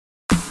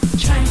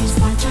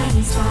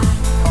Chinese pot.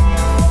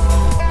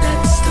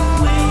 That's the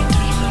way to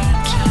learn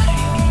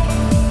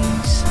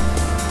Chinese.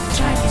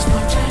 Chinese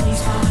pot,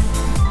 Chinese pot.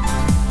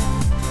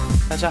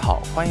 大家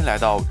好，欢迎来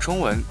到中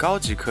文高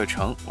级课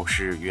程，我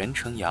是袁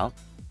成阳。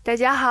大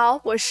家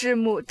好，我是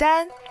牡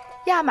丹。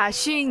亚马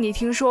逊你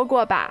听说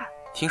过吧？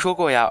听说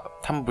过呀，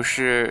他们不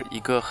是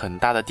一个很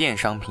大的电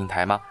商平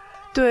台吗？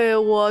对，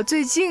我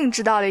最近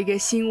知道了一个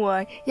新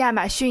闻，亚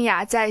马逊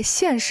呀在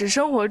现实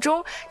生活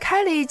中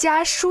开了一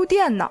家书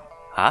店呢。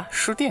啊，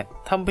书店？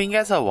他们不应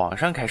该在网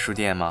上开书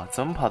店吗？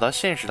怎么跑到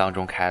现实当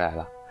中开来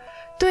了？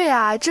对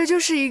啊，这就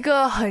是一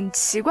个很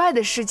奇怪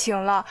的事情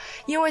了，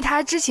因为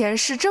它之前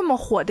是这么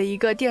火的一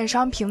个电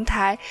商平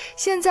台，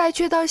现在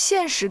却到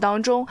现实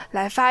当中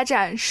来发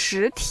展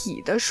实体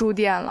的书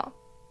店了。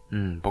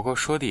不过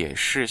说的也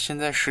是，现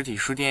在实体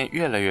书店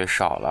越来越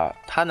少了，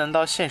它能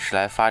到现实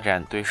来发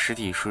展，对实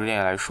体书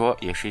店来说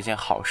也是一件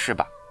好事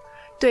吧？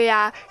对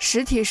呀，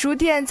实体书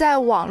店在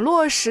网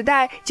络时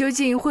代究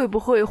竟会不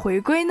会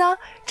回归呢？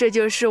这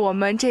就是我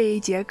们这一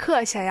节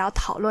课想要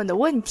讨论的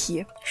问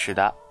题。是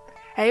的。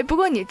不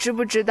过你知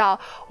不知道，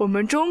我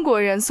们中国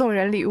人送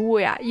人礼物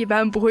呀，一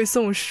般不会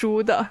送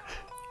书的。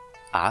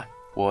啊，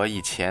我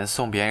以前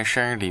送别人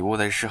生日礼物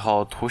的时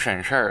候，图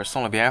省事儿，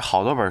送了别人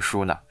好多本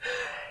书呢。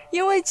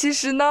因为其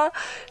实呢，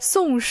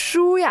送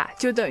书呀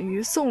就等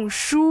于送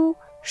输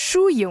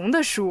赢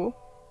的输。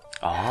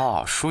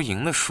哦，输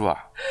赢的输啊。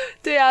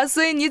对啊，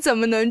所以你怎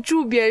么能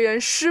祝别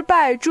人失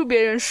败，祝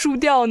别人输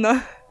掉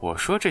呢？我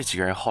说这几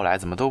个人后来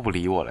怎么都不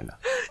理我了呢？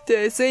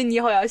对，所以你以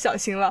后要小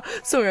心了，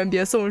送人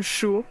别送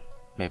书。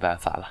没办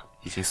法了，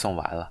已经送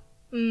完了。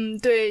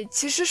对，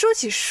其实说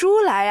起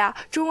书来呀，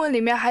中文里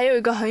面还有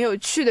一个很有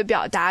趣的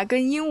表达，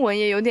跟英文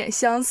也有点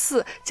相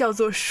似，叫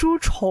做书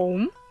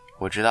虫。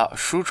我知道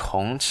书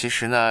虫其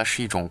实呢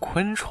是一种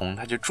昆虫，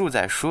它就住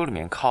在书里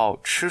面，靠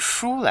吃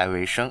书来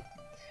为生。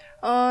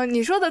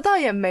你说的倒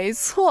也没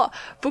错，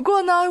不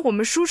过呢，我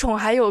们书虫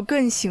还有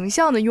更形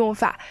象的用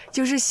法，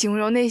就是形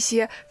容那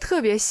些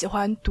特别喜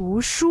欢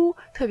读书、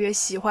特别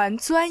喜欢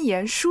钻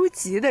研书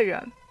籍的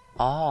人。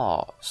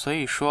哦，所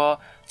以说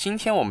今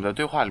天我们的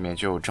对话里面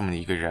就有这么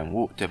一个人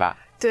物，对吧？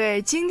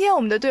对，今天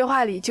我们的对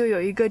话里就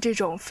有一个这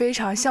种非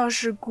常像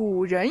是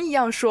古人一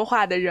样说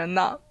话的人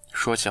呢。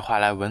说起话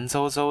来文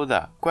绉绉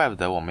的，怪不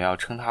得我们要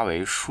称他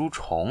为书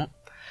虫。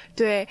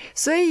对，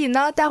所以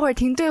呢，待会儿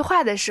听对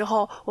话的时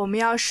候，我们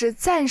要是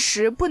暂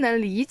时不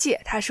能理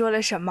解他说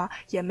了什么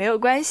也没有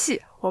关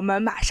系，我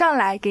们马上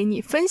来给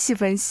你分析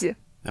分析。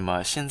那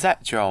么现在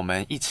就让我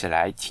们一起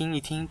来听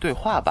一听对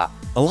话吧。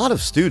 A lot of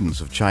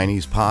students of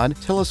Chinese Pod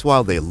tell us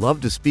while they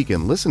love to speak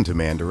and listen to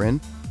Mandarin,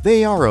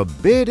 they are a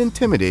bit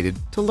intimidated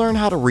to learn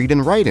how to read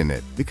and write in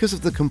it because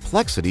of the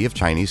complexity of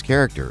Chinese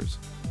characters.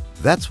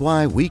 That's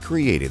why we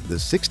created the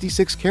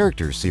 66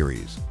 Characters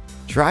series.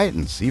 Try it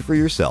and see for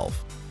yourself.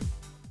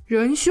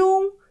 仁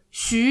兄，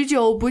许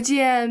久不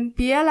见，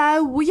别来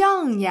无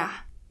恙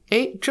呀。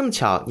这么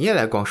巧，你也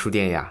来逛书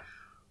店呀？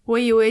我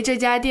以为这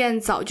家店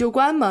早就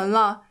关门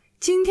了，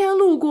今天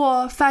路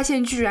过发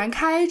现居然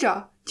开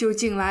着，就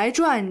进来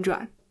转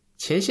转。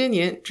前些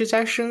年这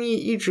家生意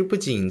一直不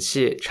景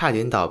气，差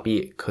点倒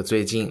闭，可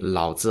最近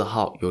老字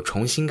号又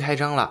重新开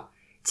张了。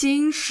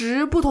今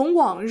时不同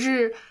往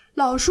日，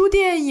老书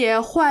店也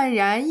焕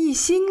然一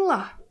新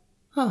了。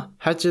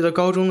还记得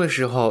高中的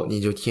时候，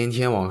你就天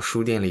天往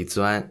书店里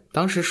钻，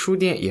当时书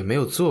店也没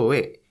有座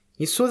位，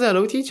你缩在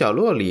楼梯角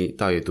落里，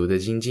倒也读得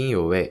津津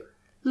有味。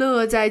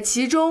乐在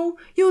其中，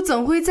又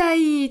怎会在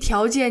意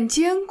条件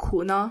艰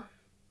苦呢？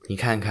你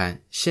看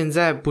看，现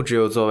在不只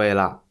有座位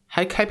了，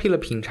还开辟了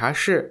品茶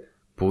室，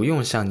不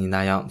用像你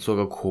那样做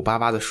个苦巴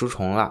巴的书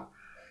虫了。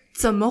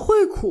怎么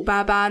会苦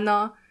巴巴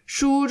呢？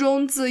书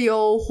中自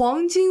有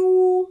黄金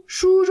屋，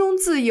书中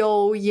自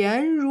有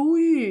颜如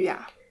玉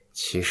呀。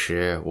其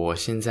实我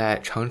现在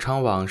常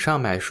常网上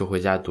买书回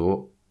家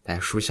读，但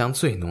书香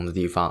最浓的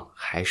地方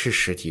还是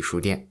实体书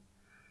店。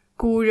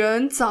古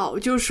人早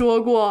就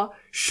说过，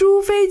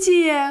书非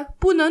借，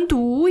不能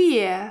读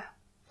也。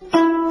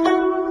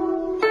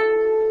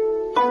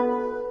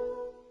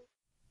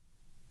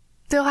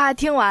对话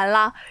听完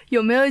了，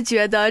有没有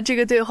觉得这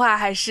个对话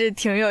还是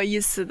挺有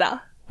意思的？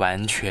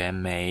完全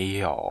没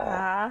有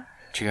啊！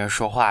这个人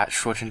说话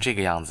说成这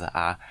个样子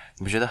啊，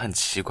你不觉得很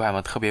奇怪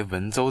吗？特别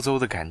文绉绉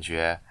的感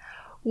觉。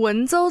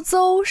文绉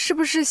绉是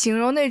不是形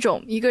容那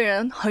种一个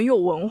人很有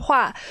文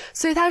化，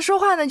所以他说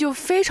话呢就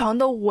非常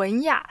的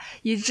文雅，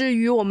以至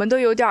于我们都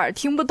有点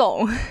听不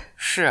懂。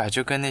是啊，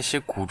就跟那些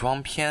古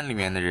装片里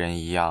面的人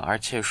一样，而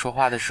且说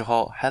话的时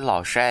候还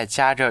老是爱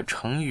夹着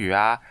成语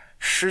啊、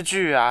诗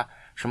句啊、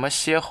什么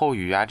歇后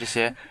语啊这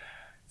些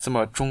这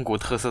么中国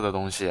特色的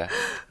东西。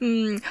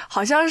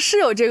好像是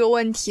有这个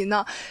问题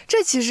呢。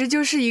这其实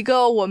就是一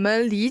个我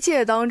们理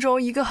解当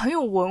中一个很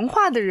有文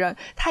化的人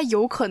他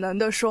有可能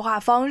的说话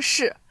方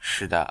式。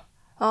是的。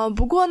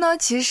不过呢，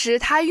其实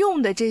他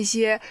用的这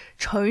些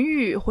成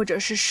语或者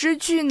是诗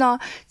句呢，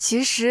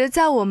其实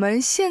在我们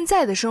现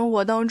在的生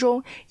活当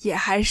中也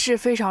还是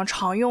非常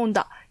常用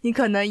的。你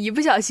可能一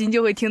不小心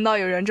就会听到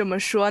有人这么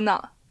说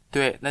呢。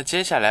对，那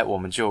接下来我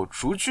们就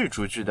逐句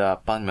逐句的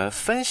帮你们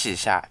分析一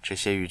下这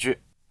些语句。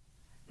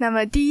那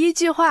么第一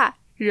句话，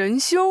仁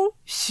兄，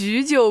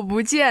许久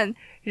不见。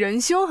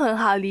仁兄很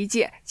好理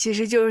解，其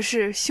实就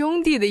是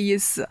兄弟的意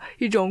思，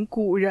一种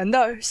古人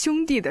的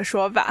兄弟的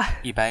说法。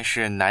一般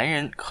是男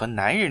人和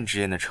男人之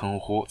间的称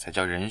呼才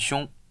叫仁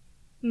兄。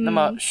那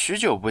么许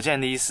久不见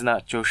的意思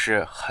呢，就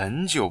是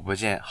很久不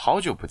见，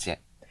好久不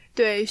见。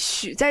对，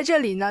许在这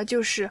里呢，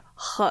就是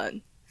很、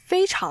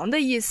非常的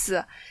意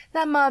思。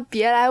那么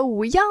别来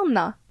无恙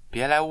呢？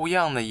别来无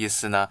恙的意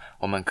思呢，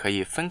我们可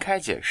以分开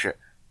解释。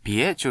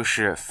别就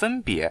是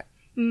分别。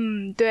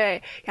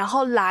对，然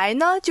后来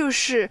呢，就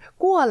是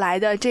过来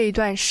的这一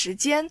段时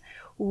间，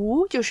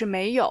无就是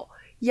没有，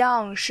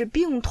恙是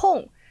病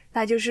痛，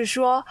那就是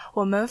说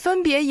我们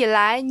分别以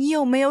来，你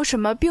有没有什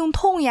么病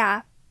痛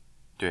呀？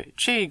对，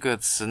这个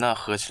词呢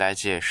合起来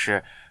解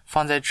释，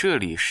放在这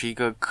里是一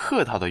个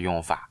客套的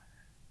用法，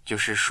就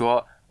是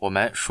说我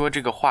们说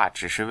这个话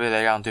只是为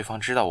了让对方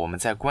知道我们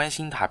在关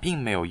心他，并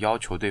没有要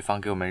求对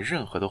方给我们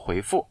任何的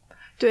回复。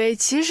对，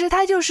其实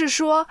他就是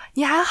说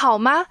你还好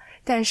吗？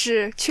但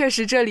是确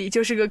实这里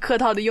就是个客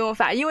套的用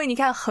法，因为你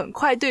看很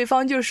快对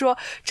方就说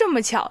这么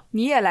巧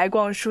你也来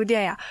逛书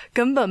店呀，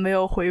根本没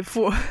有回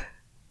复。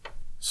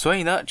所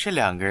以呢，这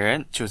两个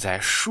人就在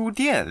书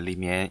店里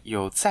面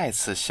又再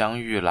次相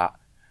遇了，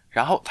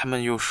然后他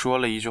们又说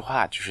了一句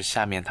话，就是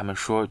下面他们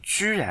说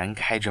居然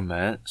开着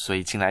门，所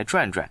以进来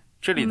转转。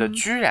这里的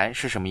居然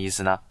是什么意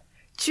思呢？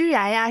居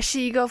然呀是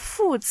一个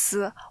副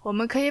词，我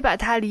们可以把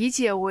它理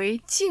解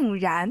为竟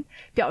然，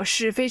表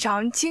示非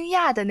常惊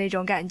讶的那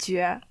种感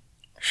觉。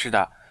是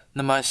的，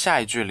那么下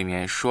一句里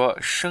面说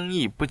生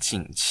意不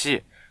景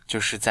气，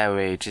就是在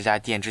为这家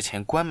店之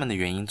前关门的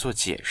原因做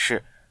解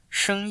释。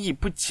生意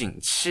不景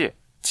气，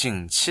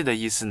景气的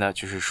意思呢，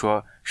就是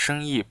说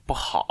生意不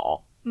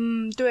好。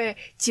对，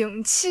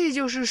景气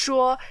就是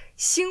说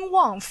兴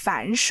旺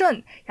繁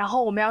盛，然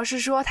后我们要是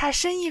说他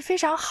生意非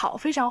常好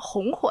非常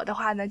红火的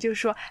话呢，就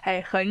说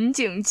很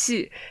景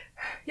气。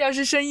要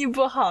是生意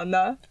不好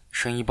呢，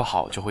生意不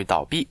好就会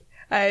倒闭。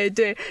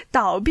对，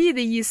倒闭的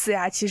意思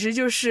呀其实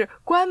就是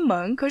关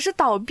门，可是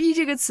倒闭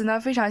这个词呢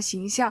非常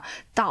形象，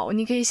倒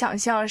你可以想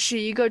象是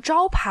一个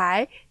招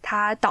牌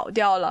它倒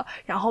掉了，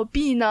然后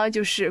闭呢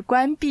就是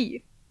关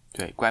闭。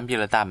对，关闭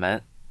了大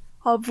门。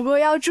不过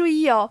要注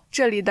意哦，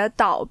这里的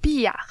倒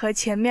闭呀和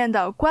前面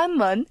的关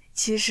门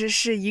其实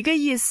是一个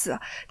意思，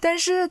但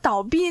是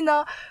倒闭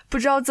呢不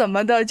知道怎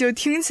么的就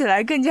听起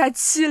来更加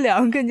凄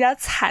凉更加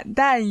惨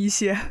淡一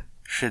些。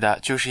是的，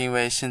就是因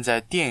为现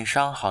在电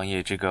商行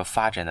业这个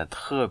发展的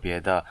特别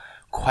的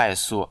快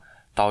速，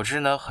导致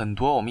呢很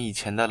多我们以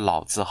前的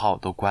老字号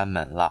都关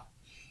门了。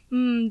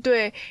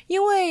对，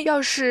因为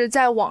要是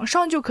在网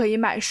上就可以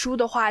买书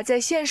的话，在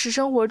现实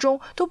生活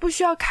中都不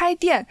需要开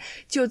店，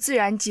就自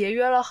然节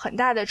约了很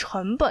大的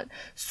成本，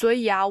所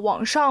以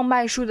网上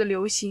卖书的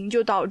流行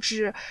就导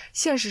致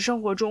现实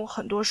生活中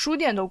很多书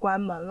店都关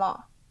门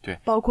了。对，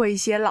包括一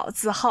些老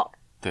字号。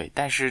对，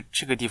但是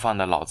这个地方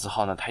的老字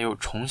号呢，它又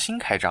重新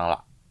开张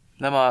了。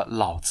那么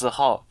老字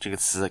号这个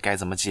词该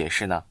怎么解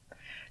释呢？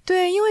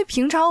对，因为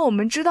平常我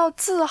们知道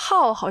字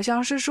号好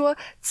像是说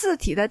字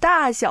体的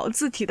大小、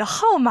字体的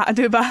号码，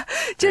对吧？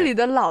这里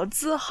的老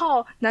字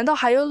号难道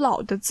还有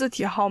老的字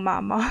体号码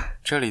吗？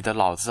这里的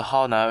老字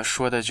号呢，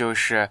说的就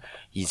是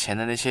以前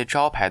的那些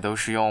招牌都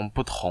是用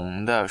不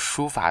同的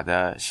书法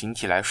的形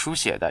体来书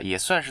写的，也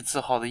算是字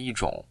号的一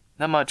种。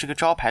那么这个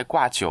招牌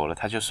挂久了，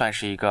它就算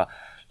是一个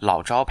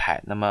老招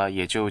牌，那么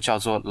也就叫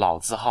做老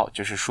字号，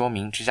就是说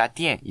明这家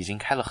店已经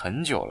开了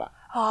很久了。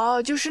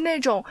就是那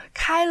种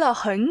开了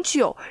很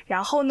久，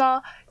然后呢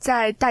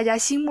在大家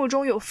心目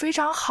中有非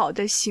常好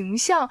的形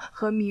象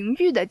和名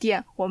誉的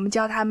店，我们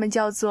叫它们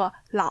叫做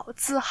老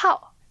字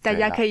号，大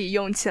家可以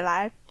用起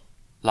来。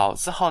老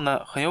字号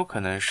呢很有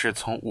可能是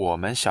从我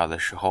们小的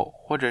时候，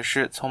或者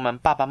是从我们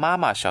爸爸妈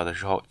妈小的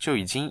时候就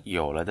已经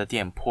有了的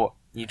店铺。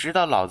你知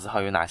道老字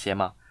号有哪些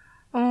吗？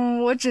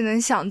我只能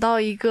想到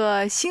一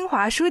个新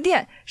华书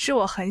店，是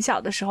我很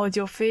小的时候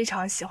就非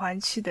常喜欢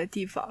去的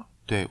地方。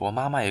对，我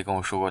妈妈也跟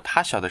我说过，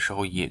她小的时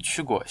候也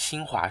去过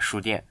新华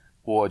书店。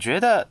我觉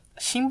得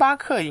星巴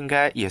克应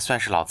该也算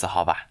是老字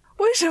号吧。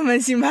为什么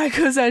星巴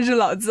克算是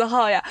老字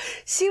号呀？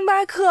星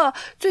巴克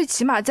最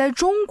起码在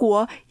中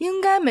国应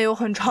该没有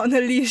很长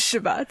的历史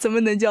吧，怎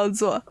么能叫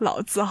做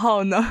老字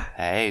号呢？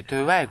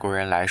对外国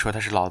人来说它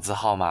是老字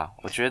号嘛。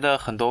我觉得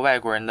很多外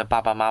国人的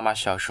爸爸妈妈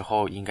小时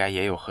候应该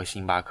也有喝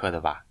星巴克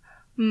的吧。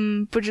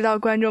不知道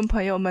观众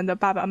朋友们的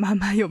爸爸妈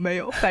妈有没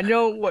有，反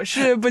正我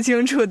是不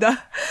清楚的。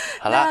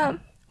好了，那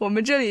我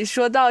们这里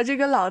说到这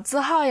个老字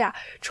号呀，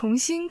重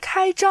新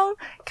开张，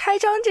开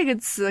张这个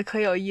词可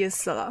有意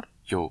思了。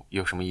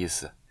有什么意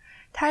思？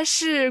它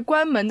是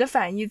关门的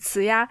反义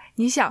词呀。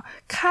你想，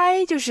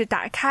开就是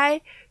打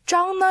开，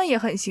张呢也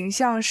很形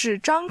象，是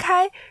张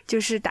开，就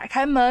是打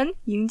开门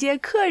迎接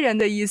客人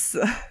的意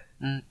思。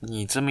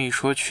你这么一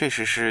说确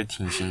实是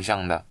挺形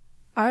象的。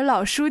而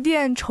老书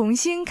店重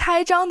新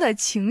开张的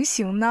情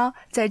形呢，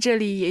在这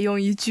里也用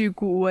一句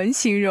古文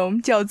形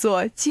容，叫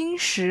做今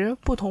时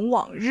不同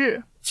往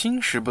日。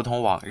今时不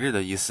同往日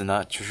的意思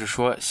呢，就是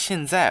说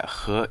现在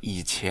和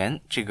以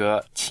前这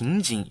个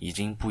情景已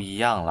经不一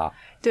样了。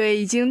对，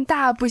已经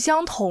大不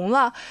相同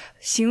了，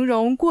形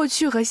容过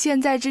去和现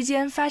在之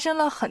间发生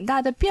了很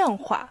大的变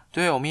化。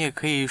对，我们也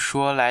可以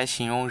说来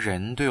形容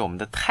人对我们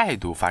的态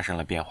度发生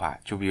了变化。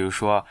就比如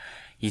说，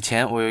以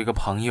前我有一个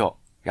朋友，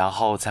然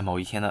后在某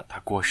一天呢，他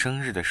过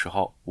生日的时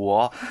候，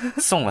我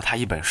送了他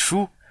一本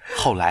书，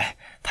后来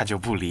他就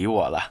不理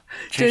我了，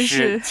真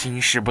是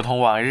今时不同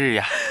往日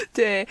呀。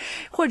对，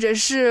或者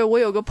是我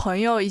有个朋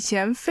友以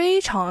前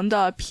非常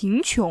的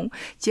贫穷，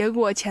结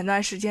果前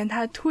段时间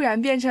他突然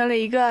变成了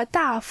一个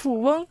大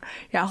富翁，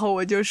然后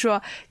我就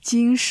说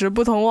今时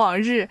不同往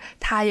日，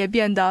他也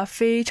变得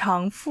非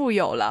常富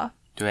有了。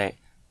对，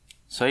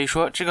所以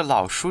说这个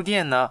老书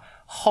店呢，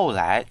后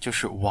来就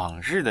是往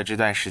日的这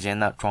段时间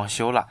呢装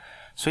修了，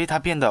所以它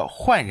变得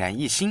焕然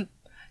一新。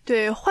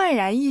对，焕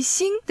然一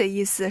新的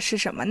意思是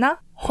什么呢？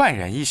焕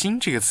然一新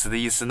这个词的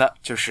意思呢，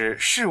就是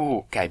事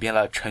物改变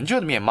了陈旧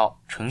的面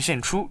貌，呈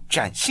现出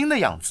崭新的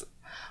样子。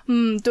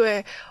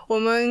对，我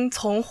们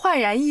从焕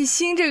然一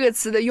新这个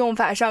词的用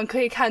法上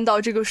可以看到，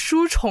这个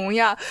书虫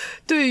呀，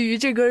对于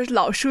这个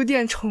老书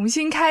店重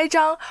新开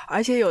张，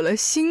而且有了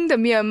新的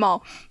面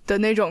貌的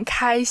那种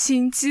开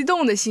心激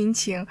动的心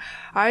情。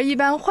而一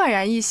般焕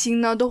然一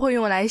新呢，都会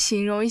用来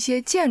形容一些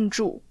建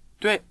筑。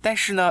对，但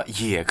是呢，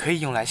也可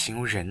以用来形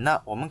容人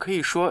呢。我们可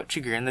以说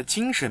这个人的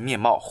精神面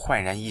貌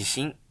焕然一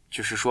新，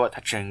就是说他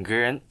整个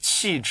人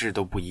气质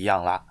都不一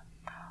样了。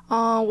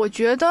我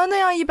觉得那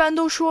样一般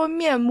都说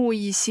面目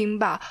一新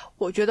吧。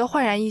我觉得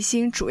焕然一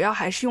新主要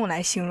还是用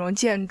来形容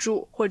建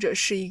筑或者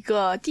是一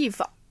个地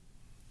方。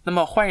那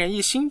么焕然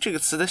一新这个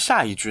词的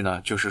下一句呢，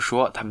就是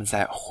说他们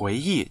在回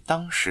忆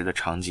当时的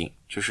场景，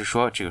就是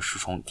说这个书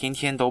虫天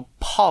天都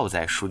泡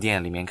在书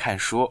店里面看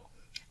书。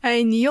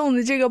你用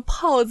的这个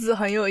泡字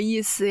很有意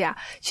思呀，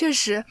确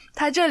实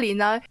它这里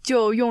呢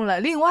就用了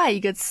另外一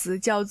个词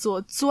叫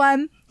做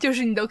钻，就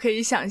是你都可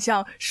以想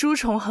象书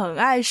虫很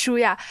爱书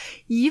呀，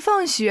一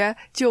放学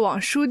就往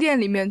书店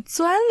里面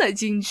钻了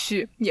进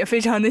去，也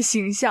非常的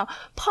形象。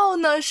泡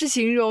呢是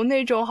形容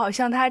那种好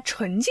像它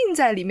沉浸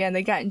在里面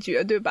的感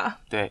觉，对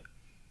吧？对，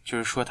就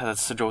是说它的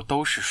四周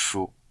都是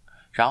书。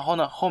然后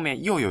呢，后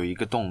面又有一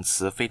个动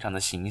词非常的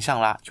形象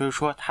啦，就是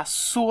说它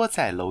缩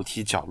在楼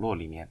梯角落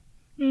里面。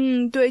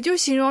对，就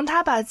形容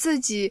他把自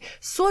己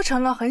缩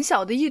成了很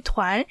小的一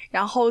团，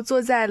然后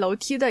坐在楼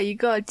梯的一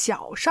个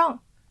角上。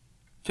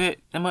对，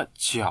那么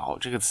角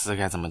这个词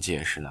该怎么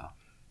解释呢？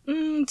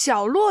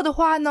角落的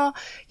话呢，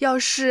要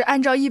是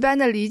按照一般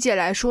的理解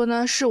来说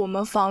呢，是我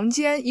们房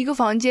间，一个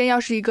房间要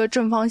是一个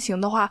正方形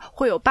的话，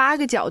会有8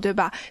个角，对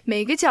吧？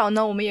每个角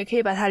呢，我们也可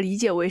以把它理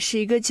解为是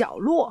一个角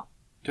落。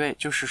对，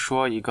就是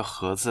说一个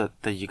盒子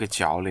的一个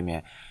角里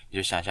面，你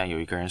就想象有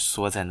一个人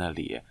缩在那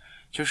里，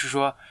就是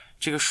说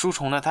这个书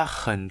虫呢，它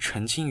很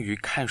沉浸于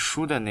看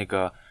书的那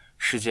个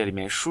世界里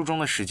面，书中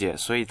的世界，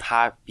所以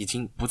它已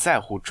经不在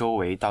乎周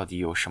围到底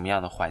有什么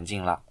样的环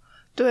境了。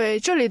对，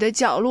这里的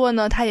角落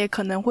呢，它也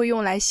可能会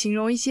用来形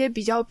容一些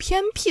比较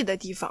偏僻的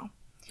地方。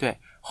对，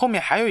后面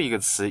还有一个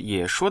词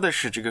也说的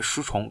是这个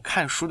书虫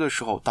看书的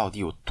时候到底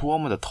有多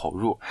么的投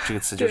入，这个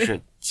词就是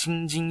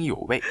津津有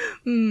味。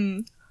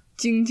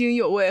津津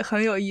有味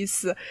很有意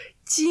思。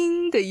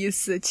津的意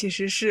思其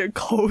实是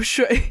口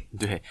水。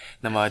对，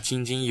那么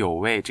津津有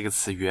味这个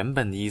词原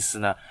本的意思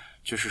呢，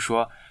就是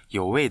说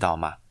有味道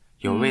嘛。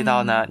有味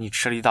道呢，你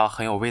吃了一道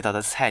很有味道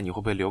的菜，你会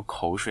不会流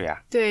口水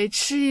啊？对，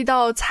吃一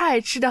道菜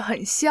吃得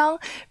很香，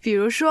比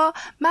如说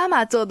妈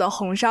妈做的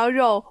红烧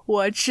肉，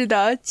我吃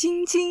得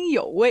津津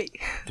有味。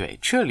对，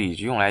这里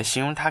就用来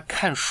形容他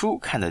看书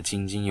看得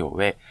津津有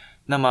味。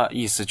那么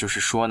意思就是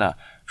说呢，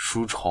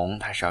书虫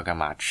它是要干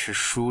嘛？吃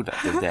书的，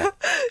对不对？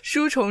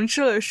书虫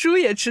吃了书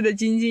也吃得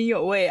津津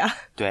有味啊。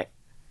对。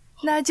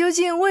那究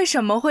竟为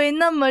什么会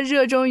那么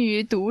热衷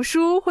于读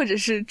书或者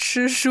是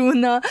吃书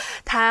呢？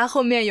它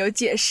后面有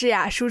解释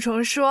呀。书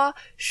虫说，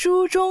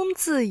书中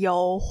自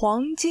有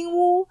黄金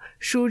屋，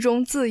书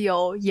中自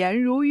有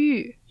颜如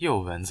玉。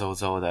又文绉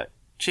绉的，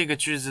这个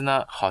句子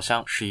呢好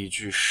像是一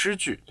句诗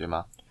句，对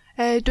吗？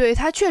对，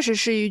它确实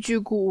是一句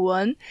古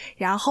文。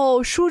然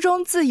后书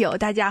中自有，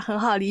大家很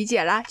好理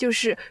解啦，就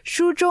是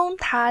书中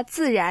它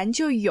自然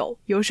就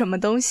有什么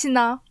东西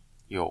呢？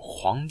有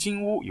黄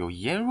金屋，有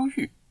颜如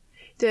玉。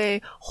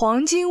对，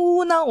黄金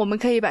屋呢，我们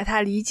可以把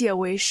它理解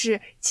为是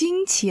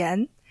金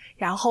钱，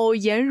然后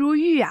颜如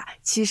玉啊，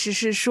其实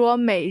是说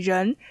美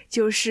人，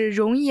就是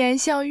容颜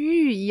像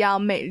玉一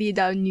样美丽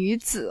的女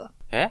子。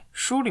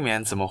书里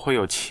面怎么会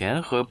有钱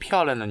和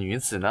漂亮的女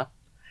子呢？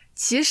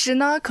其实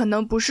呢，可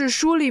能不是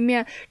书里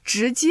面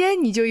直接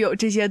你就有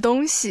这些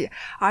东西，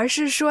而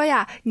是说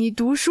呀，你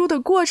读书的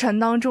过程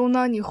当中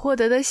呢，你获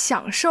得的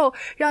享受，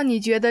让你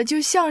觉得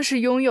就像是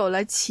拥有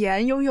了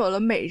钱，拥有了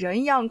美人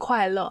一样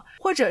快乐。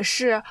或者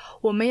是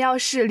我们要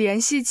是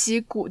联系起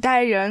古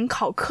代人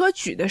考科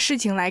举的事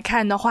情来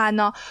看的话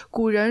呢，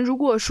古人如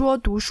果说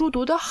读书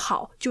读得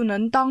好，就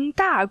能当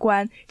大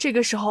官，这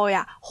个时候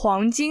呀，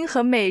黄金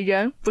和美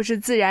人不是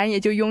自然也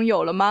就拥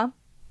有了吗？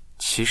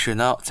其实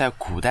呢，在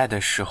古代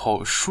的时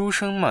候，书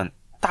生们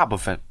大部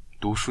分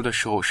读书的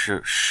时候是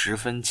十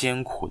分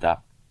艰苦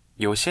的，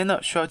有些呢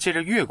需要借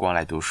着月光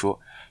来读书，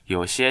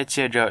有些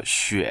借着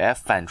雪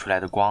反出来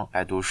的光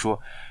来读书，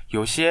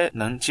有些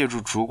能借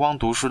助烛光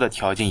读书的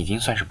条件已经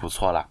算是不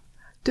错了。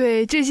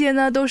对，这些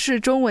呢都是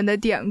中文的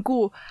典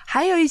故，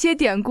还有一些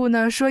典故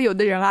呢说有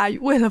的人啊，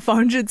为了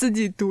防止自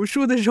己读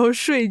书的时候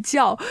睡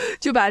觉，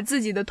就把自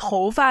己的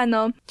头发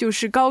呢就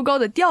是高高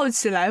的吊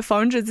起来，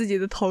防止自己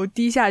的头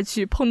低下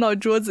去碰到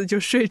桌子就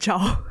睡着。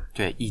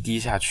对，一低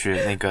下去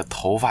那个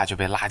头发就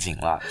被拉紧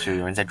了，就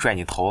有人在拽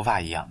你头发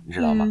一样，你知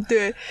道吗？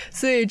对，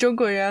所以中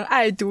国人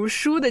爱读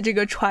书的这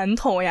个传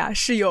统呀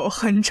是有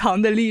很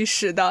长的历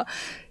史的，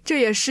这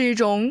也是一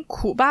种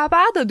苦巴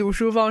巴的读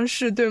书方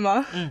式，对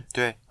吗？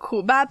对。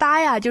苦巴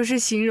巴呀就是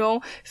形容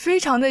非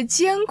常的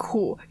艰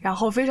苦，然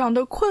后非常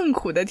的困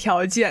苦的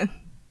条件。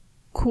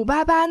苦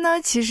巴巴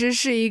呢其实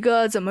是一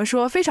个怎么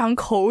说非常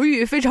口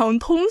语非常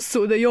通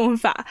俗的用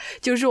法，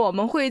就是我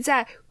们会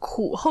在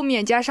苦后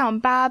面加上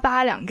巴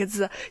巴两个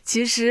字，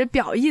其实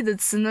表意的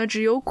词呢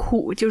只有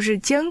苦，就是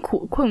艰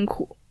苦困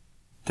苦。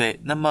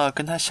对，那么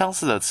跟它相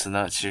似的词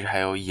呢其实还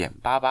有眼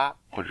巴巴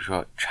或者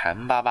说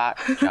馋巴巴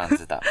这样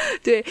子的。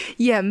对，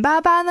眼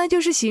巴巴呢就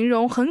是形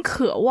容很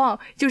渴望，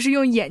就是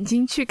用眼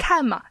睛去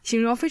看嘛，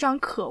形容非常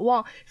渴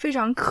望非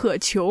常渴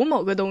求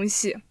某个东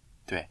西。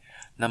对，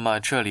那么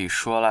这里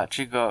说了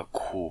这个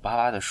苦巴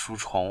巴的书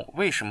虫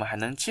为什么还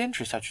能坚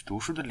持下去读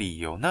书的理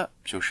由呢，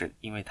就是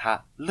因为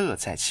它乐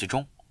在其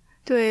中。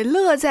对，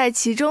乐在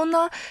其中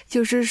呢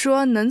就是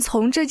说能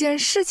从这件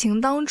事情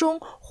当中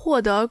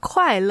获得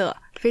快乐，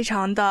非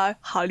常的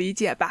好理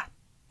解吧。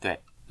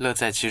对，乐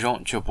在其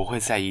中就不会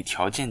在意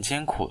条件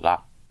艰苦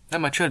了。那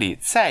么这里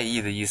在意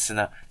的意思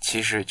呢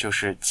其实就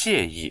是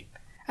介意。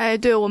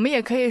对，我们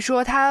也可以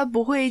说他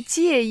不会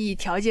介意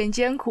条件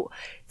艰苦，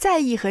在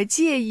意和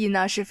介意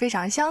呢是非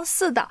常相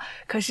似的，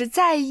可是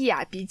在意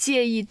啊比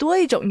介意多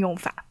一种用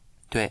法。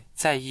对，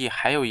在意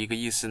还有一个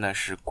意思呢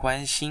是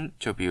关心，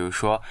就比如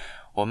说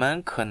我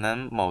们可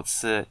能某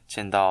次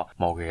见到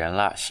某个人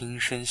了，心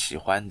生喜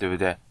欢，对不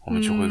对？我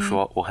们就会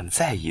说我很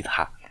在意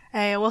他。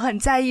我很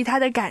在意他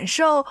的感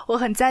受，我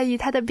很在意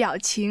他的表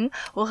情，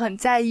我很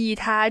在意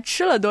他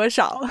吃了多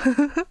少。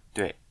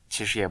对，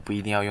其实也不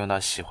一定要用到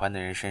喜欢的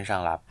人身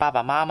上啦，爸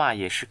爸妈妈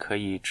也是可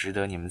以值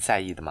得你们在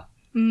意的嘛。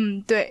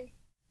对。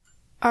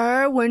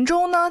而文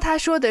中呢，他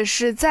说的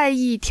是在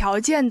意条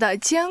件的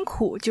艰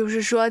苦，就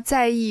是说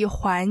在意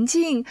环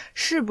境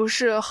是不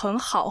是很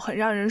好，很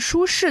让人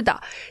舒适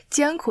的。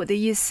艰苦的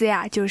意思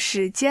呀，就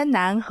是艰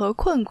难和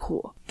困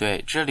苦。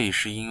对，这里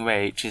是因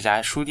为这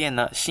家书店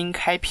呢新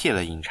开辟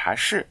了饮茶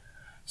室，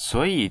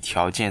所以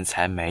条件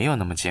才没有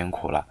那么艰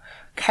苦了。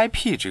开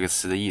辟这个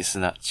词的意思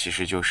呢，其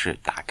实就是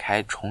打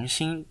开、重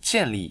新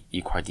建立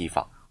一块地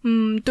方。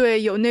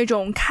对，有那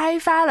种开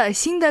发了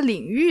新的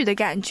领域的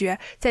感觉，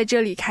在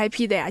这里开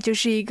辟的呀，就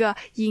是一个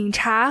饮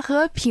茶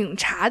和品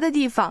茶的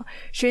地方。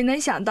谁能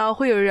想到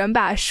会有人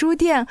把书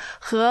店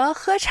和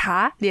喝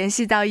茶联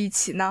系到一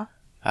起呢？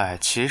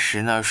其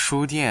实呢，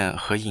书店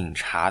和饮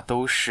茶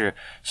都是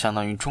相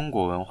当于中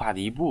国文化的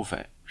一部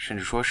分，甚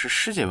至说是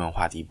世界文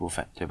化的一部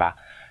分，对吧？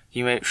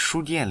因为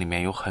书店里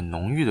面有很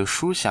浓郁的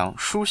书香，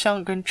书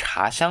香跟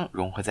茶香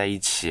融合在一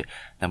起，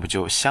那不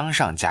就香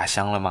上加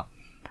香了吗？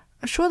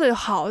说得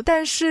好，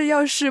但是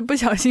要是不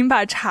小心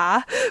把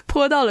茶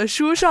泼到了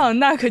书上，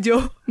那可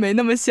就没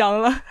那么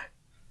香了。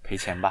赔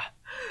钱吧。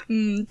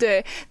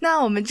对，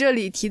那我们这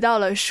里提到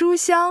了书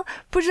香，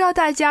不知道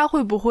大家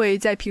会不会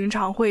在平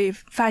常会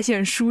发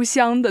现书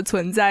香的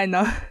存在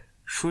呢？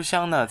书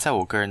香呢，在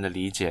我个人的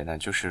理解呢，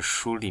就是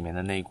书里面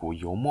的那股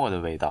油墨的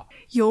味道。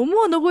油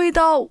墨的味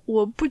道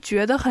我不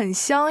觉得很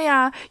香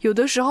呀，有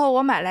的时候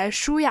我买来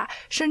书呀，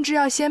甚至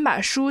要先把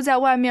书在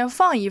外面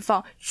放一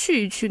放，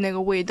去一去那个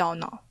味道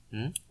呢。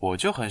我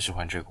就很喜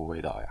欢这股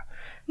味道呀。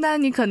那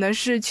你可能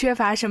是缺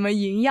乏什么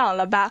营养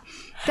了吧？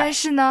但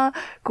是呢，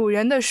古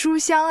人的书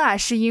香啊，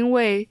是因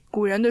为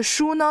古人的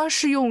书呢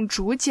是用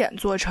竹简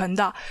做成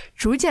的，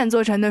竹简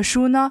做成的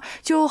书呢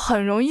就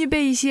很容易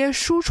被一些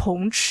书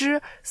虫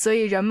吃，所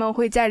以人们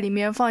会在里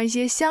面放一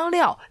些香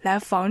料来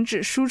防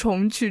止书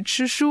虫去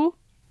吃书。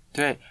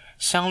对，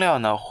香料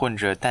呢混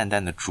着淡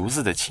淡的竹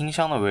子的清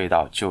香的味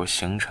道，就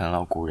形成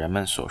了古人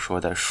们所说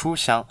的书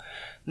香。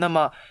那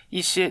么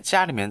一些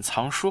家里面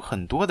藏书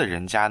很多的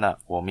人家呢，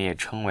我们也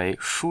称为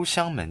书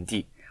香门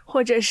第，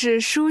或者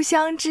是书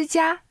香之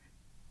家。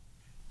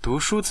读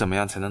书怎么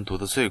样才能读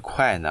得最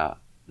快呢？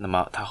那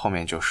么他后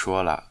面就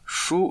说了，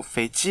书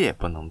非借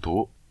不能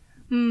读。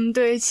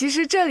对，其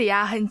实这里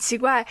啊很奇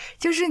怪，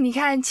就是你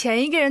看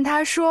前一个人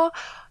他说，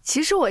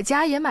其实我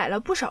家也买了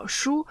不少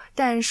书，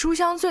但书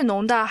香最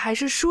浓的还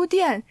是书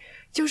店。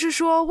就是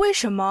说为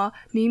什么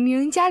明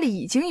明家里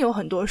已经有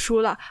很多书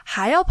了，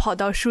还要跑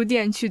到书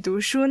店去读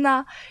书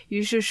呢？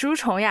于是书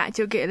虫呀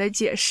就给了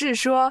解释，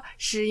说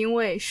是因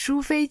为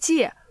书非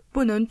借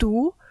不能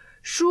读，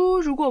书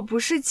如果不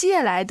是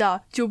借来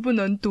的就不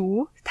能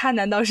读，它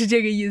难道是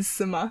这个意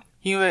思吗？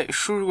因为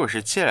书如果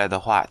是借来的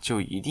话，就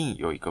一定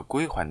有一个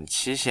归还的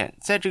期限，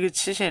在这个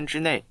期限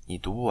之内你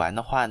读不完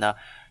的话呢，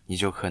你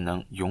就可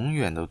能永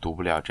远都读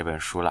不了这本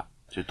书了。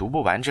就读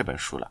不完这本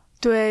书了。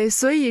对，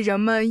所以人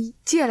们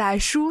借来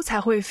书才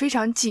会非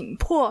常紧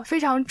迫，非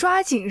常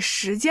抓紧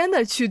时间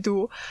的去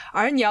读。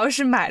而你要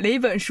是买了一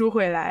本书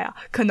回来啊，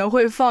可能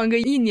会放个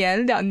1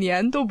年2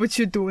年都不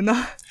去读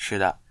呢。是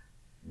的。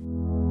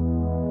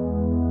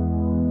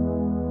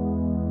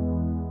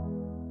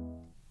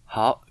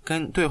好，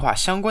跟对话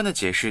相关的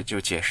解释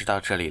就解释到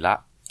这里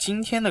了。今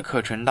天的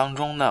课程当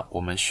中呢，我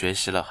们学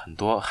习了很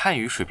多汉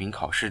语水平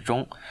考试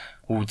中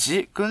5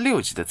级跟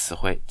6级的词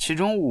汇，其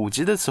中5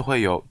级的词汇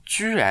有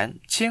居然、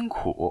艰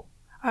苦，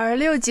而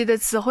6级的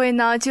词汇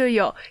呢，就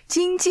有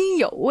津津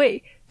有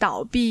味、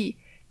倒闭、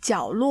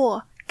角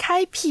落、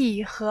开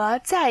辟和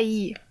在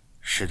意。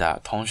是的，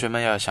同学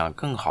们要想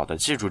更好的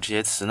记住这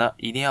些词呢，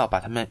一定要把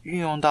它们运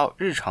用到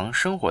日常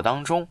生活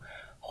当中，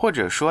或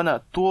者说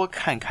呢，多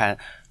看看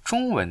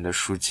中文的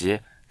书籍，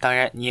当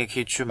然你也可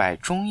以去买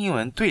中英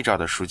文对照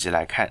的书籍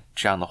来看，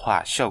这样的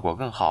话效果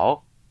更好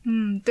哦。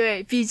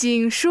对，毕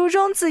竟书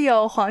中自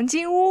有黄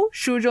金屋，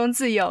书中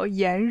自有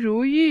颜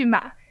如玉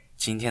嘛。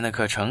今天的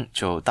课程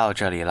就到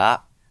这里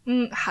了。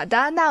好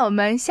的，那我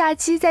们下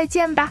期再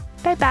见吧，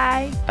拜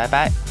拜。拜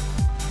拜。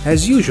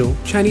As usual,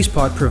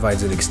 ChinesePod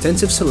provides an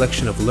extensive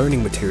selection of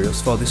learning materials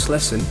for this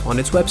lesson on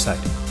its website,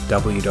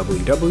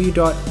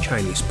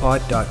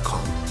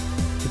 www.chinesepod.com.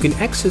 You can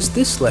access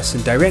this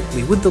lesson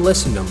directly with the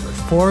lesson number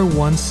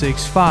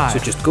 4165. So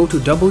just go to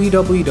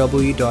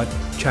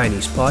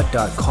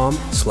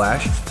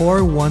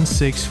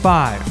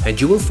www.chinesepod.com/4165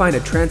 and you will find a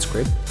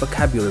transcript,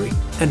 vocabulary,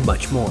 and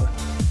much more.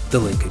 The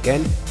link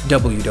again,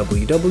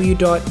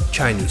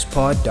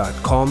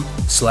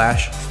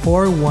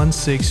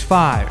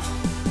 www.chinesepod.com/4165.